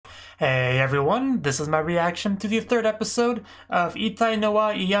Hey everyone, this is my reaction to the third episode of Itai no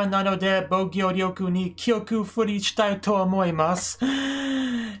wa iya nano de Bogyo Ryoku ni Kyoku Furichitai to omoimasu.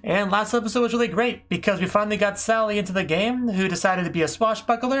 And last episode was really great because we finally got Sally into the game, who decided to be a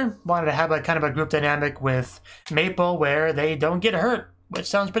swashbuckler, wanted to have a kind of a group dynamic with Maple where they don't get hurt, which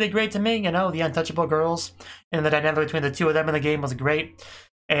sounds pretty great to me, you know, the untouchable girls, and the dynamic between the two of them in the game was great.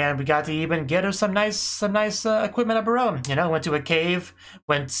 And we got to even get her some nice equipment of her own. You know, went to a cave,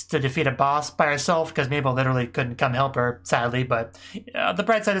 went to defeat a boss by herself because Mabel literally couldn't come help her, sadly. But the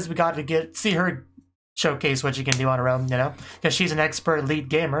bright side is we got to see her showcase what she can do on her own. You know, because she's an expert elite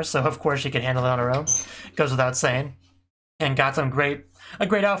gamer, so of course she can handle it on her own. Goes without saying. And got a great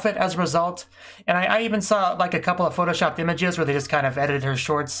outfit as a result. And I even saw like a couple of photoshopped images where they just kind of edited her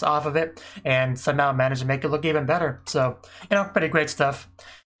shorts off of it and somehow managed to make it look even better. So, you know, pretty great stuff.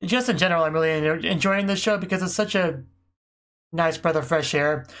 Just in general, I'm really enjoying this show because it's such a nice breath of fresh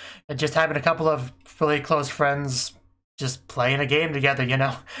air. And just having a couple of really close friends just playing a game together, you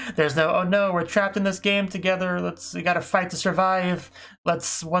know? There's no, oh no, we're trapped in this game together. We gotta fight to survive.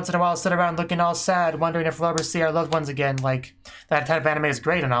 Let's once in a while sit around looking all sad, wondering if we'll ever see our loved ones again. Like, that type of anime is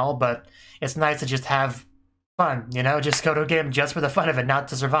great and all, but it's nice to just have fun, you know? Just go to a game just for the fun of it, not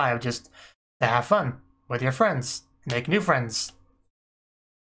to survive, just to have fun with your friends. Make new friends.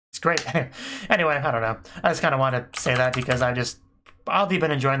 It's great. Anyway, I don't know. I just kind of want to say that because I've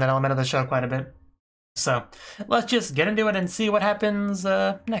been enjoying that element of the show quite a bit. So let's just get into it and see what happens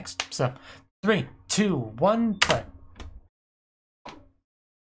next. So 3, 2, 1, play.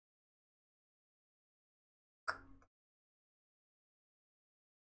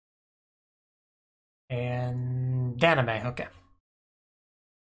 And anime, okay.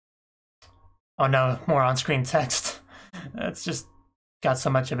 Oh no, more on-screen text. It's just got so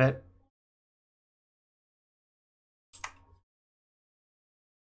much of it.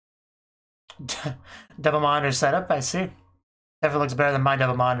 Double monitor setup, I see. Definitely looks better than my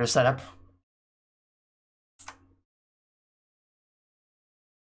double monitor setup.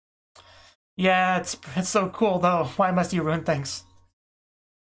 Yeah, it's so cool though. Why must you ruin things?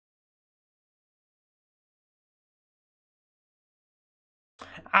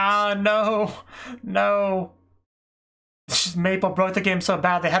 Ah, no, no. Maple broke the game so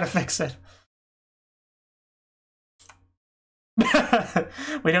bad they had to fix it.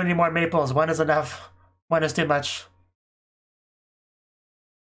 We don't need more maples. One is enough. One is too much.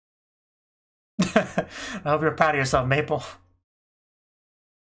 I hope you're proud of yourself, Maple.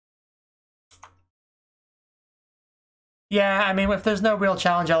 Yeah, I mean, if there's no real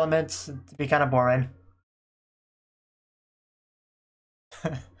challenge elements, it'd be kind of boring.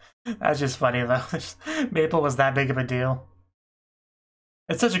 That's just funny, though. Maple was that big of a deal.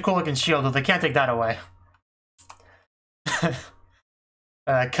 It's such a cool looking shield, though. They can't take that away.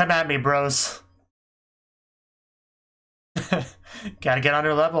 Come at me, bros. Gotta get on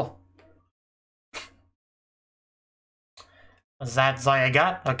your level. That's all you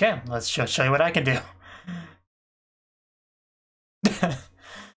got? Okay, let's show you what I can do.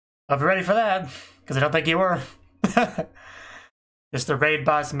 Hope you're ready for that, because I don't think you were. Just the raid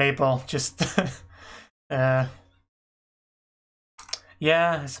boss Maple, just... yeah,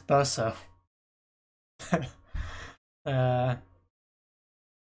 I suppose so.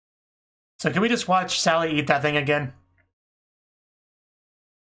 So can we just watch Sally eat that thing again?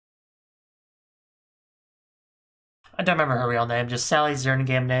 I don't remember her real name, just Sally's her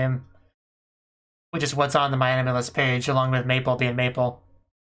in-game name. Which is what's on the MyAnimeLIst page, along with Maple being Maple.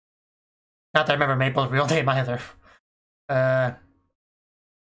 Not that I remember Maple's real name either.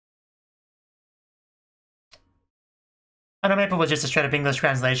 I know Maple was just a straight up English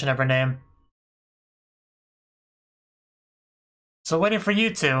translation of her name. So waiting for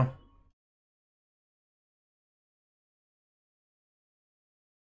you two.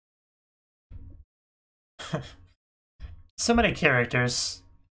 So many characters.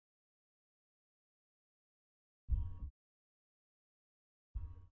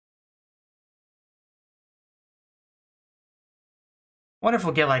 Wonder if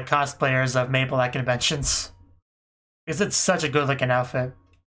we'll get like cosplayers of Maple at conventions. Because it's such a good looking outfit.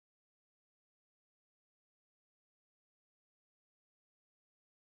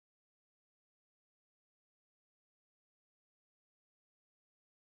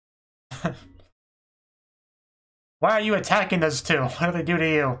 Why are you attacking those two? What do they do to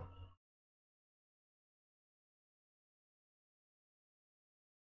you?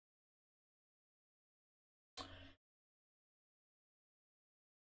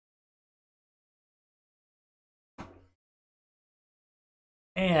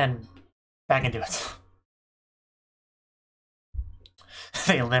 And back into it.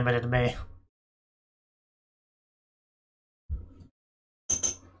 They limited me.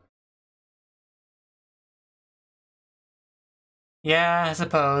 Yeah, I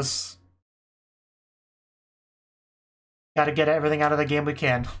suppose. Gotta get everything out of the game we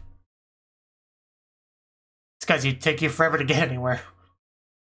can. It's because it take you forever to get anywhere.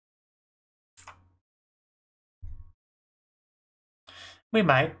 We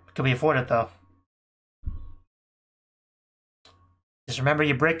might. Could we afford it, though? Just remember,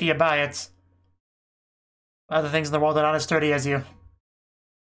 you break it, you buy it. Other things in the world are not as sturdy as you.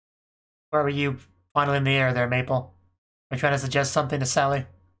 Where were you finally in the air there, Maple? Are you trying to suggest something to Sally?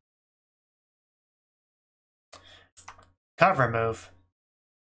 Cover move.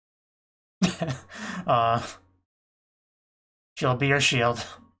 She'll be your shield.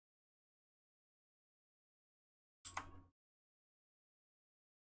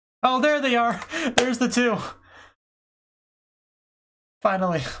 Oh, there they are! There's the two!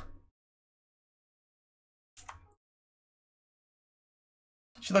 Finally.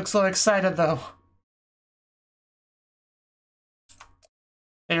 She looks so excited, though.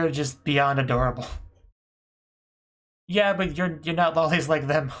 They're just beyond adorable. Yeah, but you're not lollies like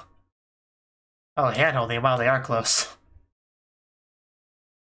them. Oh, hand-holding while they are close.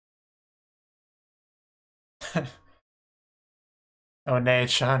 Oh,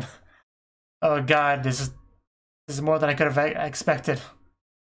 Nanachin. Oh god, this is more than I could have expected.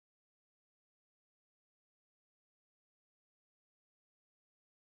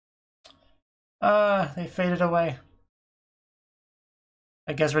 They faded away.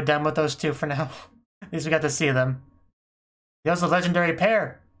 I guess we're done with those two for now. At least we got to see them. There's a legendary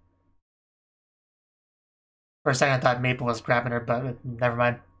pair! For a second I thought Maple was grabbing her, but never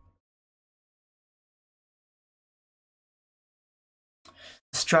mind.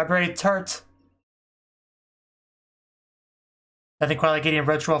 Strawberry tart. Nothing quite like eating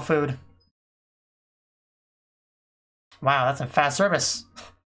virtual food. Wow, that's some fast service.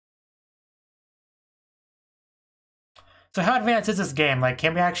 So how advanced is this game? Like,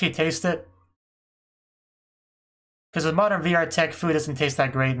 can we actually taste it? Because with modern VR tech, food doesn't taste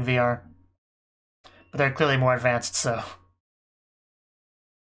that great in VR. But they're clearly more advanced, so...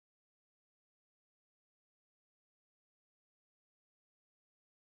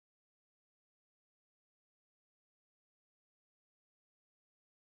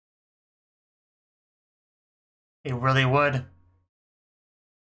 It really would.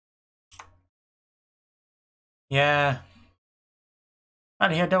 Yeah.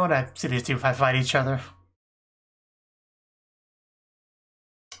 I don't want to see these two fight each other.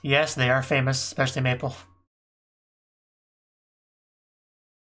 Yes, they are famous, especially Maple.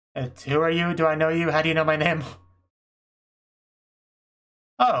 Who are you? Do I know you? How do you know my name?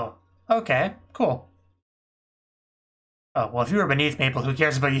 Oh, okay, cool. Oh, well, if you were beneath Maple, who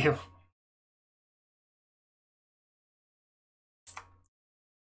cares about you?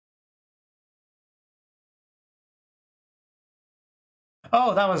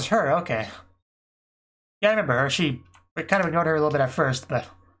 Oh, that was her, okay. Yeah, I remember her. We kind of ignored her a little bit at first, but...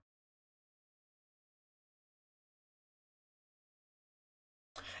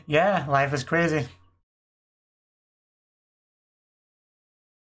 Yeah, life is crazy.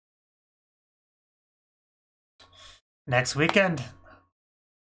 Next weekend.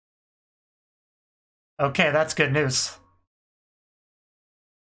 Okay, that's good news.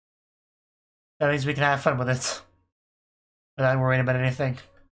 That means we can have fun with it. Without worrying about anything.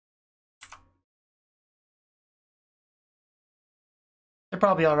 They're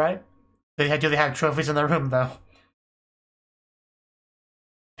probably alright. Do they have trophies in their room, though?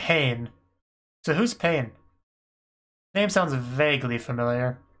 Pain. So who's Pain? Name sounds vaguely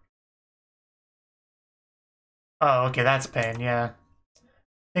familiar. Oh, okay, that's Pain, yeah. I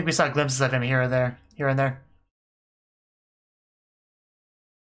think we saw glimpses of him here and there.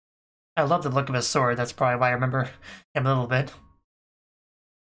 I love the look of his sword, that's probably why I remember him a little bit.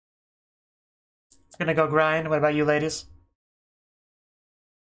 It's gonna go grind. What about you ladies?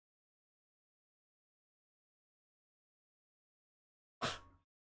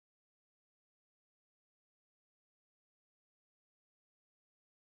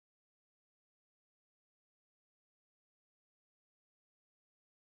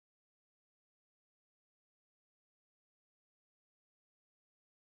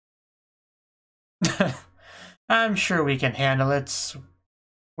 I'm sure we can handle it.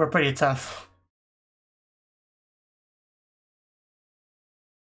 We're pretty tough.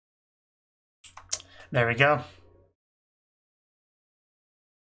 There we go.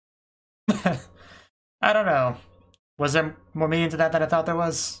 I don't know. Was there more meaning to that than I thought there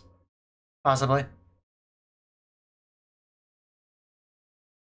was? Possibly.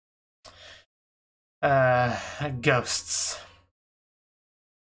 Ghosts.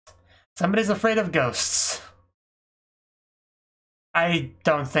 Somebody's afraid of ghosts. I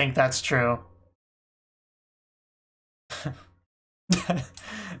don't think that's true.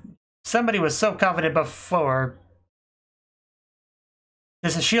 Somebody was so confident before.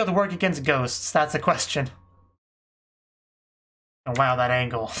 Does a shield work against ghosts? That's a question. Oh, wow, that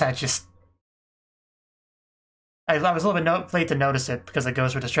angle. That just... I was a little bit late to notice it because the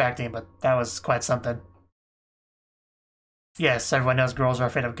ghosts were distracting, but that was quite something. Yes, everyone knows girls are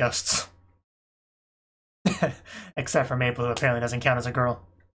afraid of ghosts. Except for Maple, who apparently doesn't count as a girl.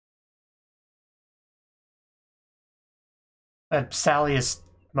 But Sally is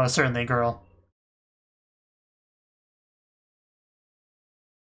most certainly a girl.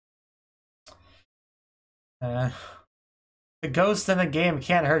 The ghosts in the game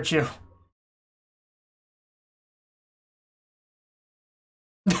can't hurt you.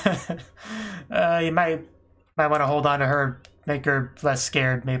 You might want to hold on to her, make her less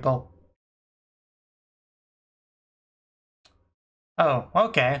scared, Maple. Oh,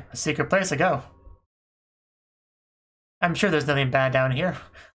 okay. A secret place to go. I'm sure there's nothing bad down here.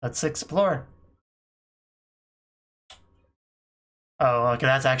 Let's explore. Oh, okay,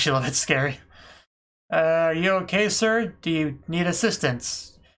 that's actually a little bit scary. Are you okay, sir? Do you need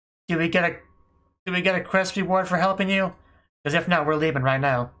assistance? Do we get a quest reward for helping you? Because if not, we're leaving right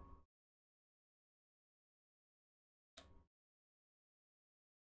now.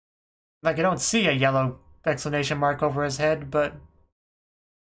 Like, I don't see a yellow exclamation mark over his head, but...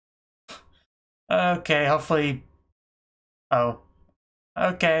 Okay, hopefully... Oh.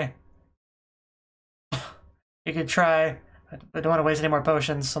 Okay. You can try. I don't want to waste any more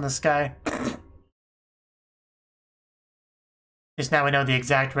potions on this guy. Just now we know the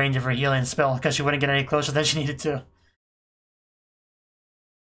exact range of her healing spell, because she wouldn't get any closer than she needed to.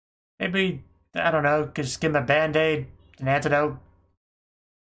 Maybe, I don't know, could just give him a band-aid, an antidote.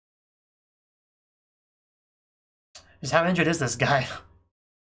 Just how injured is this guy?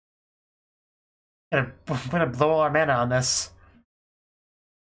 I'm gonna blow all our mana on this.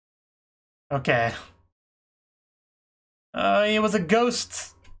 Okay. He was a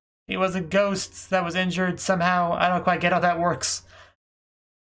ghost. He was a ghost that was injured somehow. I don't quite get how that works.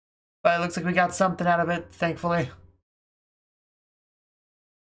 But it looks like we got something out of it, thankfully.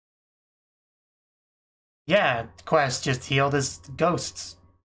 Yeah, Quest just healed his ghosts.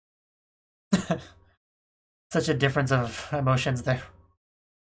 Such a difference of emotions there.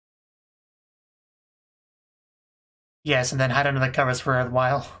 Yes, and then hide under the covers for a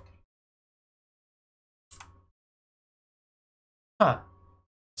while. Huh.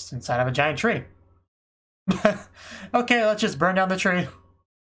 It's inside of a giant tree. Okay, let's just burn down the tree.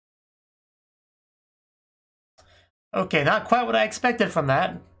 Okay, not quite what I expected from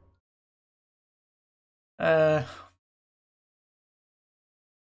that.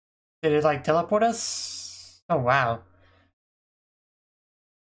 Did it, like, teleport us? Oh, wow.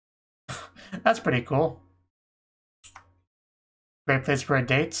 That's pretty cool. Great place for a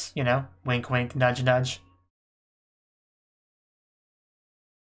date, you know? Wink, wink, nudge, nudge.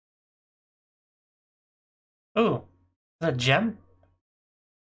 Ooh, is that a gem?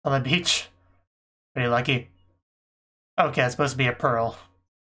 On the beach? Pretty lucky. Okay, it's supposed to be a pearl.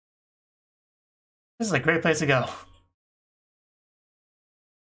 This is a great place to go.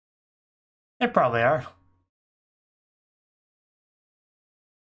 They probably are.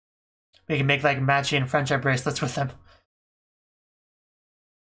 We can make, like, matching friendship bracelets with them.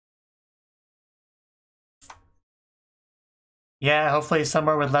 Yeah, hopefully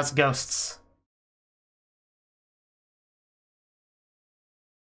somewhere with less ghosts.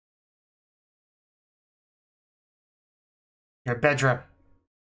 Your bedroom.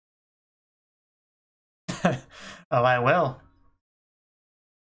 Oh, I will.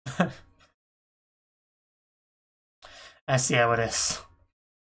 I see how it is.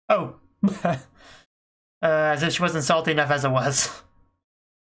 Oh. As if she wasn't salty enough as it was.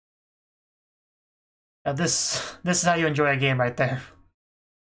 Now this is how you enjoy a game right there.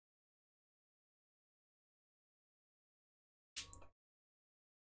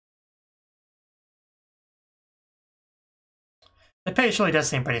 The pace really does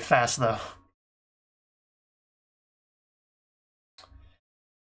seem pretty fast, though.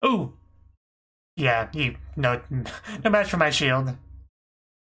 Ooh! Yeah, no match for my shield.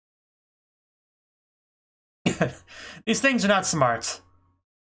 These things are not smart.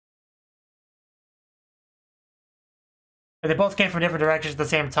 If they both came from different directions at the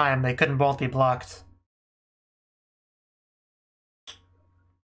same time, they couldn't both be blocked.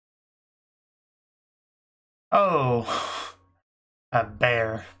 Oh, a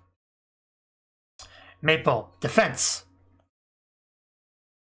bear. Maple, defense.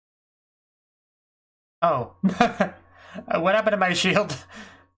 Oh. What happened to my shield?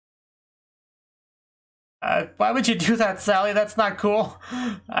 Why would you do that, Sally? That's not cool.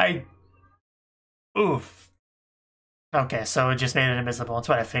 Oof. Okay, so it just made it invisible. That's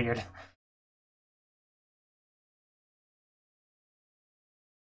what I figured.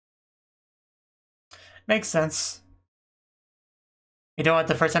 Makes sense. You don't want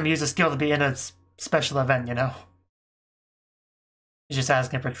the first time you use a skill to be in a special event, you know? You're just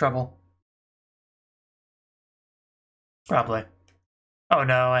asking for trouble. Probably. Oh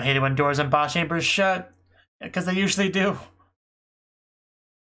no, I hate it when doors and boss chambers shut. Because they usually do.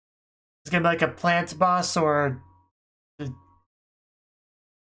 It's gonna be like a plant boss or...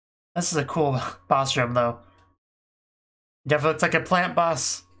 This is a cool boss room, though. Definitely looks like a plant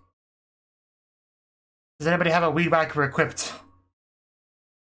boss. Does anybody have a weed whacker equipped?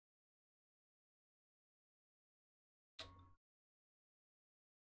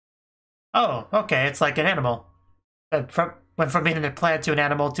 Oh, okay, it's like an animal. Went from being a plant to an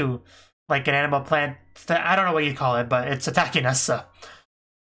animal to like an animal plant. I don't know what you call it, but it's attacking us, so.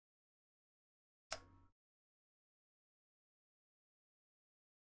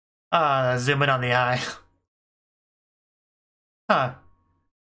 Zoom in on the eye. Huh.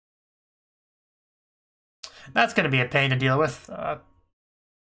 That's gonna be a pain to deal with.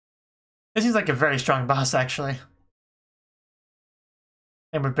 This seems like a very strong boss, actually.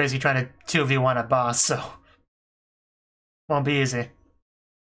 And we're basically trying to 2v1 a boss, so... Won't be easy.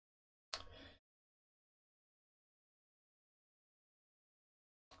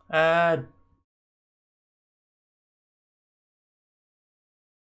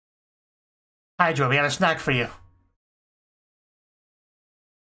 Hydra, we have a snack for you.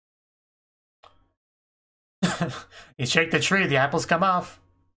 You shake the tree, the apples come off.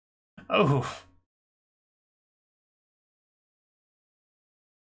 Oh.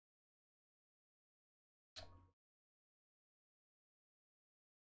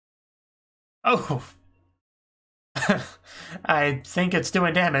 Oh. I think it's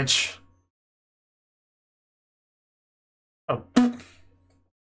doing damage. Oh.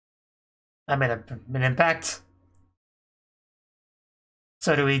 I made an impact.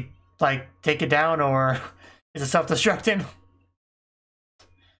 So do we, like, take it down, or is it self-destructing?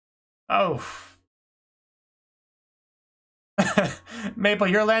 Oh. Maple,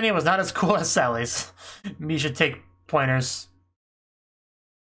 your landing was not as cool as Sally's. You should take pointers.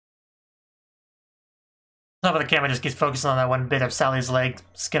 Top of the camera just keeps focusing on that one bit of Sally's leg,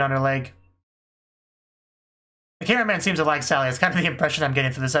 skin on her leg. The cameraman seems to like Sally. It's kind of the impression I'm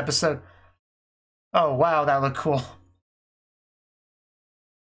getting for this episode. Oh, wow, that looked cool.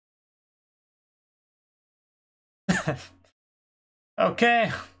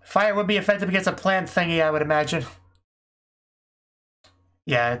 Okay. Fire would be effective against a plant thingy, I would imagine.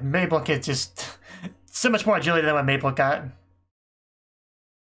 Yeah, Maple gets just... so much more agility than what Maple got.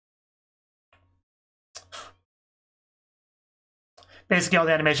 Basically, all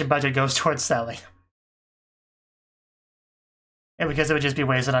the animation budget goes towards Sally. And because it would just be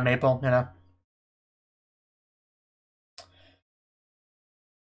wasted on Maple, you know?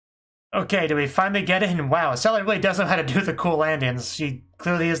 Okay, do we finally get it? And wow, Sally really does know how to do the cool landings. She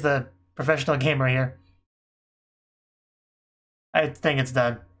clearly is the professional gamer here. I think it's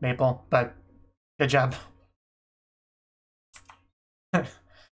done, Maple, but good job.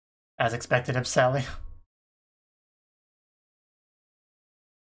 As expected of Sally.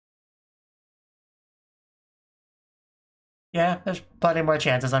 Yeah, there's plenty more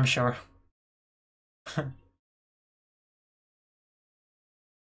chances, I'm sure.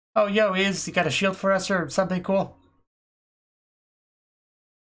 Oh, yo, you got a shield for us or something cool?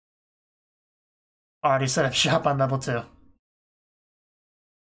 Already set up shop on level 2.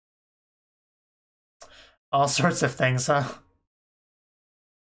 All sorts of things, huh?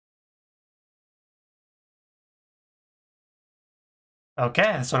 Okay,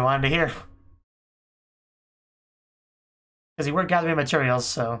 that's what I wanted to hear. Because you were gathering materials,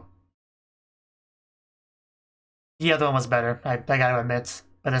 so... The other one was better, I gotta admit.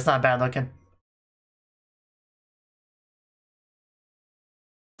 But it's not bad looking.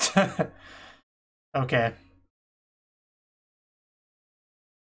 Okay.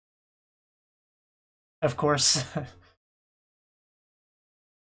 Of course.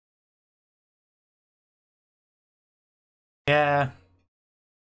 Yeah.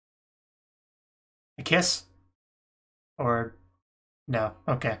 A kiss? Or... no,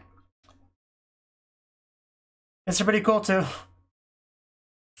 okay. It's pretty cool too.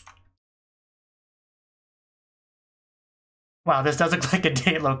 Wow, this does look like a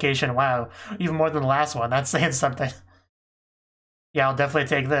date location. Wow, even more than the last one. That's saying something. Yeah, I'll definitely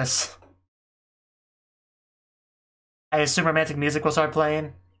take this. I assume romantic music will start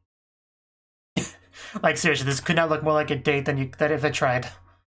playing. Like, seriously, this could not look more like a date than if it tried.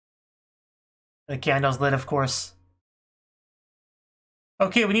 The candle's lit, of course.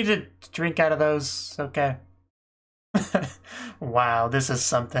 Okay, we need to drink out of those. Okay. Wow, this is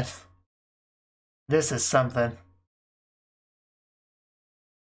something. This is something.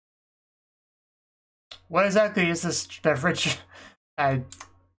 What exactly is this beverage?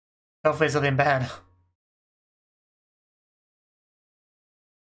 Hopefully something bad.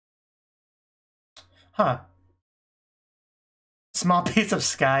 Huh. Small piece of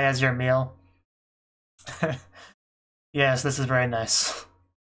sky as your meal. Yes, this is very nice.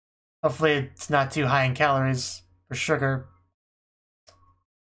 Hopefully it's not too high in calories for sugar.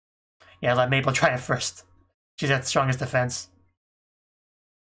 Yeah, let Maple try it first. She's got the strongest defense.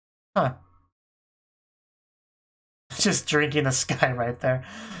 Huh. Just drinking the sky right there.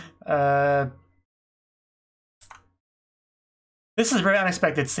 This is a very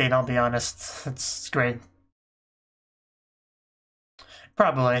unexpected scene, I'll be honest. It's great.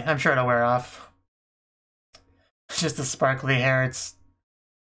 Probably. I'm sure it'll wear off. Just the sparkly hair, it's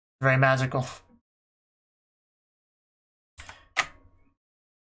very magical.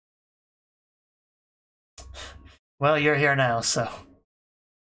 Well, you're here now, so...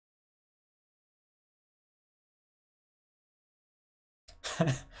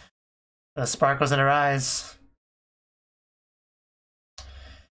 The sparkles in her eyes.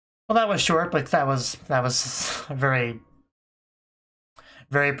 Well, that was short, but that was a very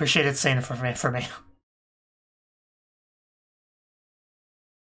appreciated scene for me.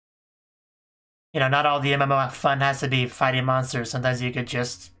 You know, not all the MMO fun has to be fighting monsters. Sometimes you could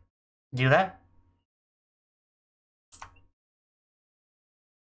just do that.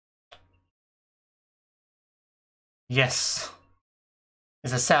 Yes.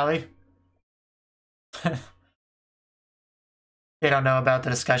 Is it Sally? They don't know about the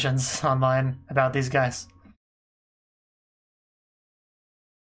discussions online about these guys.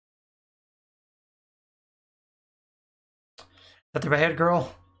 Is that the redhead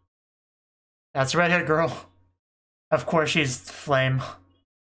girl? That's the redhead girl. Of course she's Flame.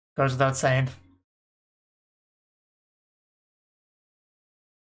 Goes without saying.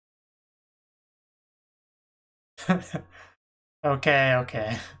 Okay,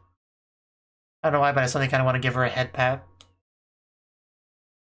 okay. I don't know why, but I suddenly kind of want to give her a head pat.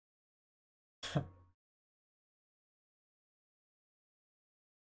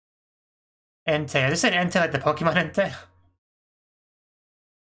 Entei. I just said Entei like the Pokemon Entei.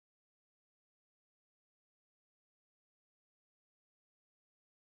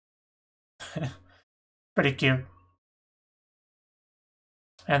 Pretty cute.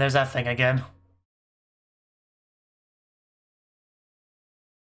 And there's that thing again.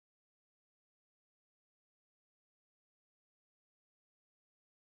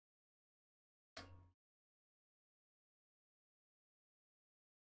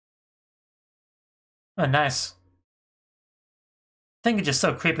 Oh, nice. Thing is just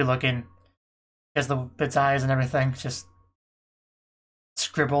so creepy looking. He has its eyes and everything, just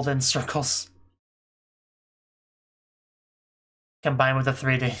scribbled in circles. Combined with the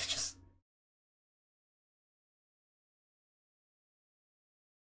 3D, just...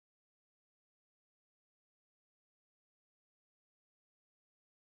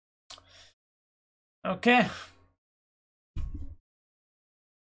 Okay.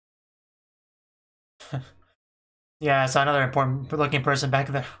 Yeah, I saw another important looking person back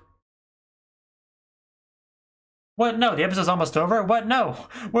there. What? No, the episode's almost over? What? No!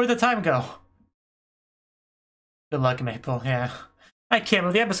 Where'd the time go? Good luck, Maple, yeah. I can't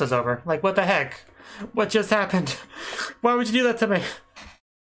believe the episode's over. Like, what the heck? What just happened? Why would you do that to me?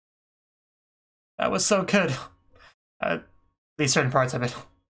 That was so good. At least certain parts of it.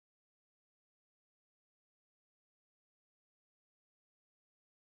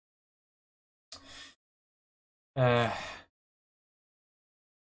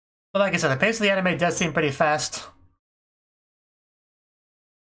 But like I said, the pace of the anime does seem pretty fast.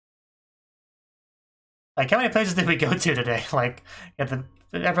 Like, how many places did we go to today? Like, at the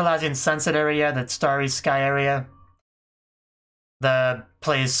Everlasting Sunset area, the Starry Sky area, the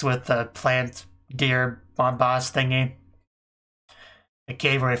place with the plant deer boss thingy, the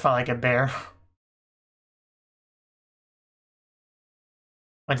cave where we felt like a bear.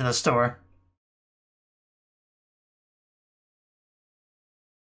 Went to the store.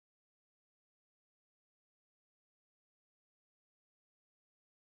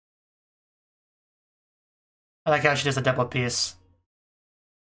 I like how she does a double piece.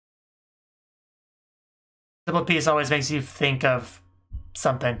 Double piece always makes you think of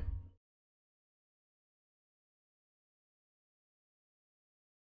something.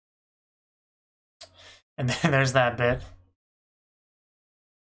 And then there's that bit.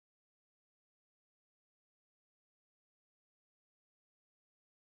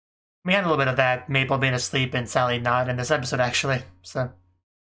 We had a little bit of that, Maple being asleep and Sally not in this episode, actually. So,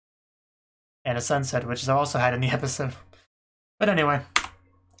 and a sunset, which is also had in the episode. But anyway,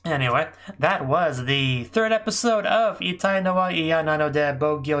 that was the third episode of Itai no wa iya nano de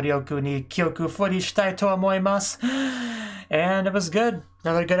Bogyoryoku ni Kyoku furi shitai to omoimasu. And it was good.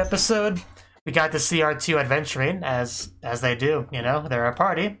 Another good episode. We got to see our two adventuring, as they do, you know. They're a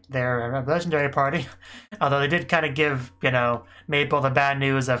party. They're a legendary party. Although they did kind of give, you know, Maple the bad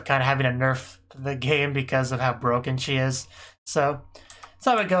news of kind of having to nerf the game because of how broken she is. So, that's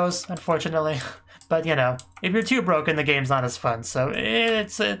how it goes, unfortunately. But, you know, if you're too broken, the game's not as fun. So,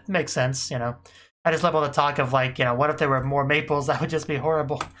 it makes sense, you know. I just love all the talk of, like, you know, what if there were more Maples? That would just be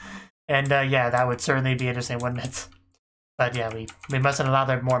horrible. And, yeah, that would certainly be interesting, wouldn't it? But yeah, we mustn't allow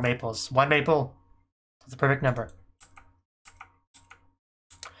there more Maples. One Maple is the perfect number.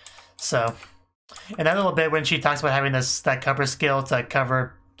 So, and that little bit when she talks about having that cover skill to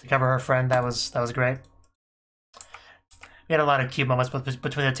cover her friend, that was great. We had a lot of cute moments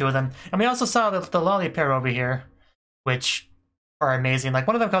between the two of them, and we also saw the lolly pair over here, which are amazing. Like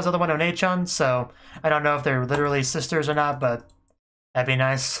one of them calls the other one Onei-chan, so I don't know if they're literally sisters or not, but that'd be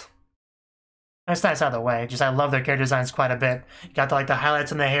nice. It's nice out of the way. Just I love their character designs quite a bit. You got the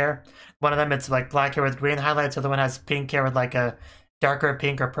highlights in the hair. One of them it's like black hair with green highlights. The other one has pink hair with like a darker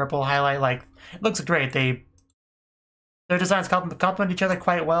pink or purple highlight. Like it looks great. Their designs complement each other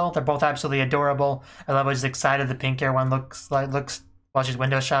quite well. They're both absolutely adorable. I love how she's excited the pink hair one looks while she's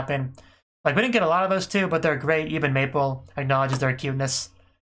window shopping. Like we didn't get a lot of those two, but they're great. Even Maple acknowledges their cuteness.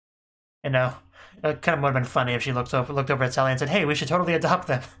 You know. It kind of would have been funny if she looked over at Sally and said, "Hey, we should totally adopt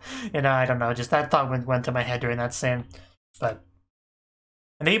them." You know, I don't know. Just that thought went to my head during that scene. But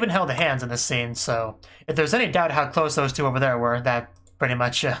and they even held hands in this scene. So if there's any doubt how close those two over there were, that pretty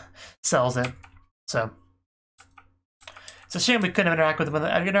much sells it. So it's a shame we couldn't have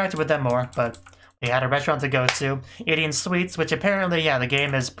interacted with them more. But we had a restaurant to go to, eating sweets, which apparently, yeah, the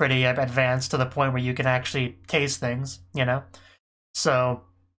game is pretty advanced to the point where you can actually taste things. You know, so.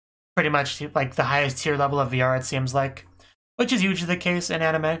 Pretty much like the highest tier level of VR, it seems like, which is usually the case in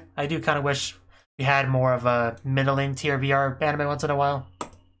anime. I do kind of wish we had more of a middling tier VR anime once in a while.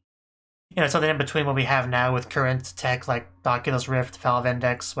 You know, something in between what we have now with current tech like Oculus Rift, Valve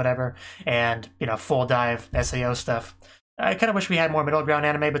Index, whatever, and, you know, full dive SAO stuff. I kind of wish we had more middle ground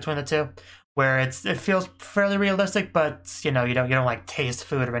anime between the two, where it feels fairly realistic, but, you know, you don't like taste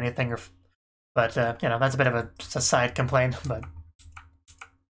food or anything. But, you know, that's a bit of a side complaint, but...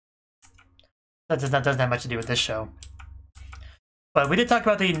 That doesn't have much to do with this show. But we did talk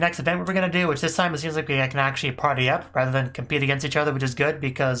about the next event we're going to do, which this time it seems like we can actually party up rather than compete against each other, which is good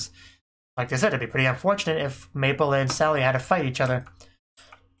because, like I said, it'd be pretty unfortunate if Maple and Sally had to fight each other.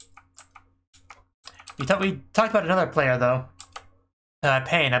 We talked about another player, though.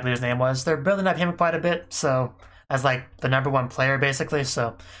 Payne, I believe his name was. They're building up him quite a bit, so as like the #1 player, basically.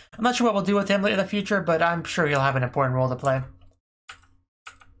 So I'm not sure what we'll do with him in the future, but I'm sure he'll have an important role to play.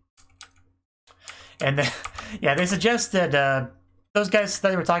 And yeah, they suggested, those guys that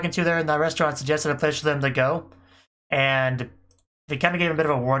they were talking to there in the restaurant suggested a place for them to go. And they kind of gave a bit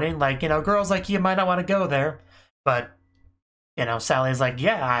of a warning, like, you know, girls like you might not want to go there. But, you know, Sally's like,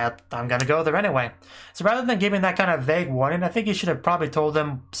 yeah, I'm going to go there anyway. So rather than giving that kind of vague warning, I think you should have probably told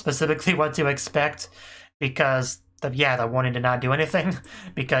them specifically what to expect. Because, the warning did not do anything.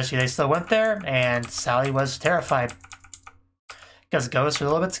 Because they still went there, and Sally was terrified. Because ghosts are a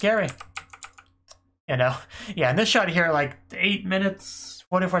little bit scary. You know, yeah, in this shot here, like 8 minutes,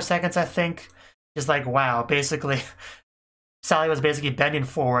 44 seconds, I think, is like, wow, basically, Sally was basically bending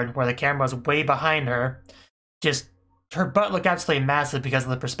forward where the camera was way behind her. Just, her butt looked absolutely massive because of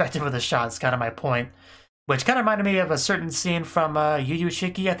the perspective of the shot, is kind of my point. Which kind of reminded me of a certain scene from Yu Yu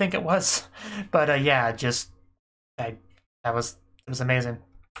Shiki, I think it was. But yeah, just, it was amazing.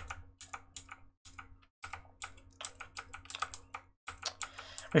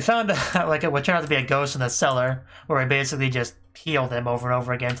 We found like what turned out to be a ghost in the cellar, where we basically just healed him over and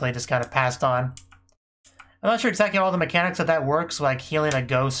over again until he just kind of passed on. I'm not sure exactly how all the mechanics of that works, like healing a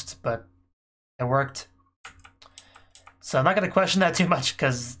ghost, but it worked. So I'm not going to question that too much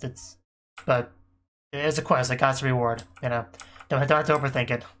because but it is a quest. It got its reward. You know, don't have to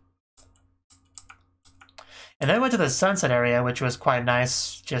overthink it. And then we went to the sunset area, which was quite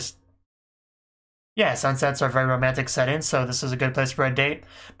nice. Just Yeah, sunsets are very romantic settings, so this is a good place for a date.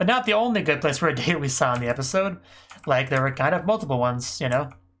 But not the only good place for a date we saw in the episode. Like, there were kind of multiple ones, you know?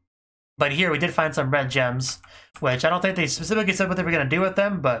 But here we did find some red gems, which I don't think they specifically said what they were going to do with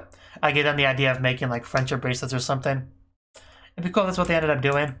them, but I gave them the idea of making, like, friendship bracelets or something. It'd be cool if that's what they ended up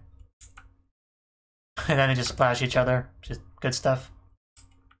doing. And then they just splash each other. Just good stuff.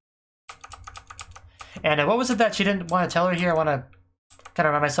 And what was it that she didn't want to tell her here? I want to kind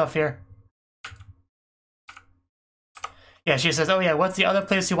of remind myself here. Yeah, she says, oh yeah, what's the other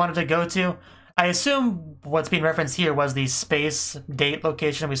place you wanted to go to? I assume what's being referenced here was the space date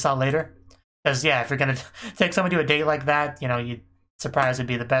location we saw later. Because, yeah, if you're going to take someone to a date like that, you know, surprise would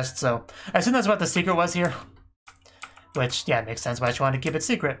be the best. So I assume that's what the secret was here. Which, yeah, makes sense why she wanted to keep it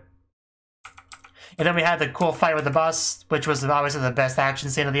secret. And then we had the cool fight with the boss, which was obviously the best action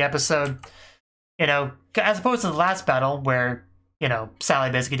scene of the episode. You know, as opposed to the last battle where, you know, Sally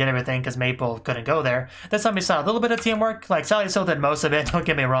basically did everything because Maple couldn't go there. This time we saw a little bit of teamwork. Like, Sally still did most of it, don't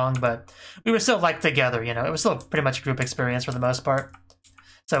get me wrong, but we were still, like, together, you know. It was still pretty much a group experience for the most part.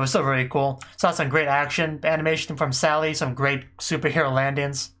 So it was still very cool. Saw some great action animation from Sally, some great superhero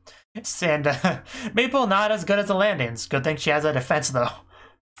landings. And Maple not as good as the landings. Good thing she has a defense, though.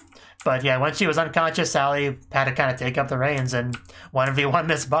 But yeah, once she was unconscious, Sally had to kind of take up the reins and 1v1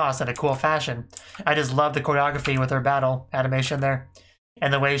 this boss in a cool fashion. I just love the choreography with her battle animation there.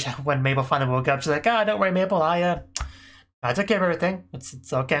 And the way when Maple finally woke up, she's like, ah, don't worry, Maple, I took care of everything.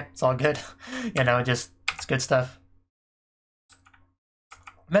 It's okay. It's all good. You know, it's good stuff.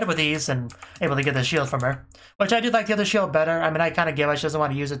 Met it with ease and able to get the shield from her. Which I do like the other shield better. I mean, I kind of give her, she doesn't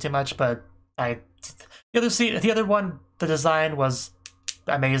want to use it too much, but the other one, the design was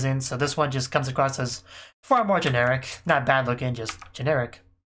amazing, so this one just comes across as far more generic. Not bad looking, just generic.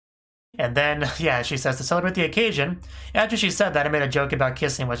 And then, yeah, she says to celebrate the occasion. After she said that, I made a joke about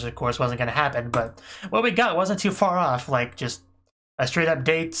kissing, which of course wasn't going to happen, but what we got wasn't too far off. Like, just a straight up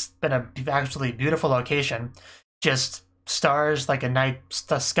date in a actually beautiful location. Just stars, like a night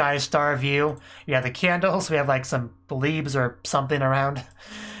sky star view. We have the candles, we have like some leaves or something around.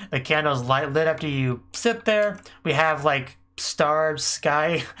 The candles lit up to you sit there. We have like star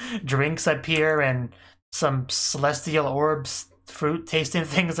sky drinks up here and some celestial orbs, fruit tasting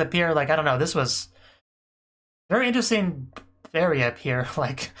things up here. Like, I don't know, this was very interesting area up here.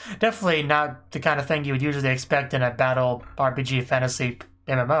 Like, definitely not the kind of thing you would usually expect in a battle RPG fantasy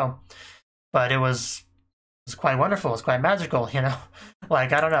MMO, but it was quite wonderful. It's quite magical, you know.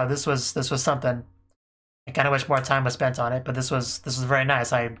 Like, I don't know, this was something. I kind of wish more time was spent on it, but this was very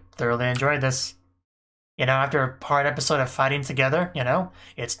nice. I thoroughly enjoyed this. You know, after a hard episode of fighting together, you know,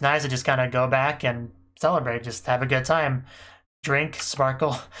 it's nice to just kind of go back and celebrate, just have a good time, drink,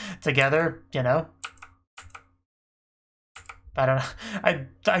 sparkle together, you know. I don't know.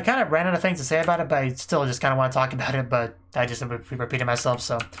 I kind of ran out of things to say about it, but I still just kind of want to talk about it, but I just repeated myself,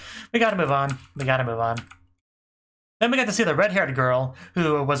 so we gotta move on. We gotta move on. Then we got to see the red-haired girl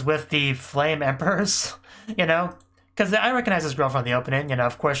who was with the Flame Emperors, you know? Because I recognize this girl from the opening, you know,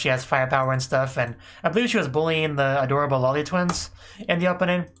 of course she has firepower and stuff, and I believe she was bullying the adorable Lolly twins in the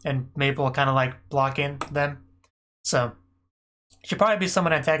opening, and Maple kind of like blocking them. So, she'd probably be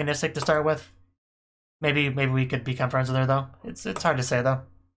somewhat antagonistic to start with. Maybe we could become friends with her, though. It's hard to say, though.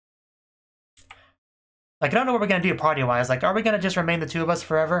 Like, I don't know what we're going to do party-wise. Like, are we going to just remain the two of us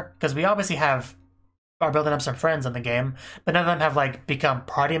forever? Because we obviously are building up some friends in the game, but none of them have, like, become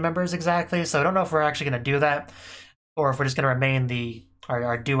party members exactly, so I don't know if we're actually going to do that, or if we're just going to remain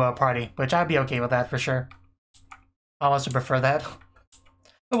our duo party, which I'd be okay with that for sure. I almost would prefer that,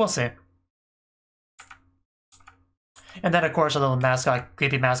 but we'll see. And then, of course, a little mascot,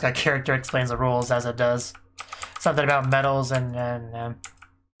 creepy mascot character explains the rules as it does. Something about medals and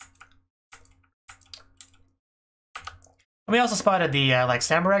we also spotted the like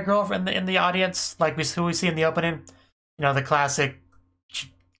samurai girl in the audience, like who we see in the opening. You know, the classic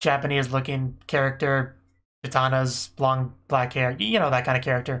Japanese-looking character, katanas, long black hair. You know, that kind of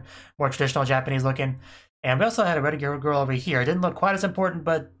character, more traditional Japanese-looking. And we also had a red girl over here. It didn't look quite as important,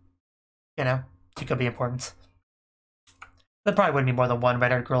 but you know, she could be important. There probably wouldn't be more than one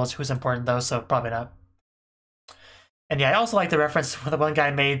red-haired girl who's important, though, so probably not. And yeah, I also like the reference the one guy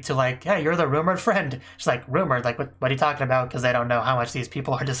made to, like, hey, you're the rumored friend. She's like, rumored? Like, what are you talking about? Because they don't know how much these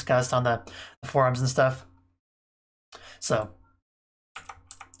people are discussed on the forums and stuff. So,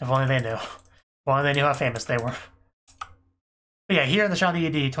 if only they knew. If only they knew how famous they were. But yeah, here in the shot of the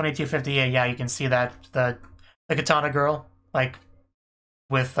ED, 2258, yeah, you can see that, the katana girl, like,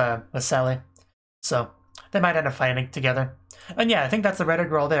 with Sally. So, they might end up fighting together. And yeah, I think that's the red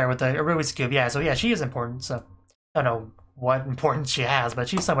girl there with the Irui scoop. Yeah, so yeah, she is important, so I don't know what importance she has, but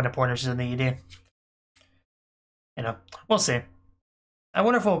she's somewhat important if she's in the ED. you know, we'll see. I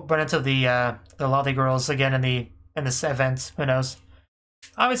wonder if we'll run into the Lolly Girls again in this event. Who knows?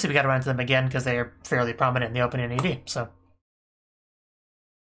 Obviously, we got to run into them again because they are fairly prominent in the opening ED. So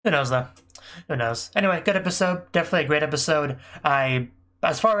who knows though? Who knows? Anyway, good episode. Definitely a great episode.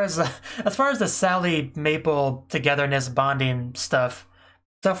 As far as the Sally Maple togetherness bonding stuff,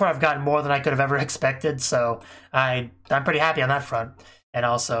 so far I've gotten more than I could have ever expected. So I'm pretty happy on that front. And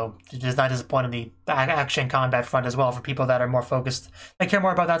also, just not disappointed in the action combat front as well for people that are more focused. I care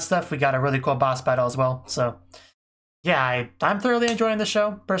more about that stuff. We got a really cool boss battle as well. So, yeah, I'm thoroughly enjoying the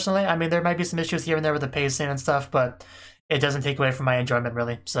show, personally. I mean, there might be some issues here and there with the pacing and stuff, but it doesn't take away from my enjoyment,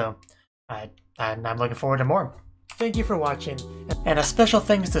 really. So, I'm looking forward to more. Thank you for watching, and a special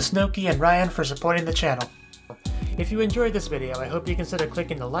thanks to Cnouki and Ryan for supporting the channel. If you enjoyed this video, I hope you consider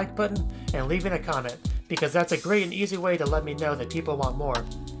clicking the like button and leaving a comment, because that's a great and easy way to let me know that people want more.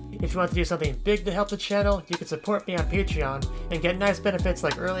 If you want to do something big to help the channel, you can support me on Patreon and get nice benefits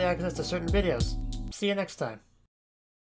like early access to certain videos. See you next time.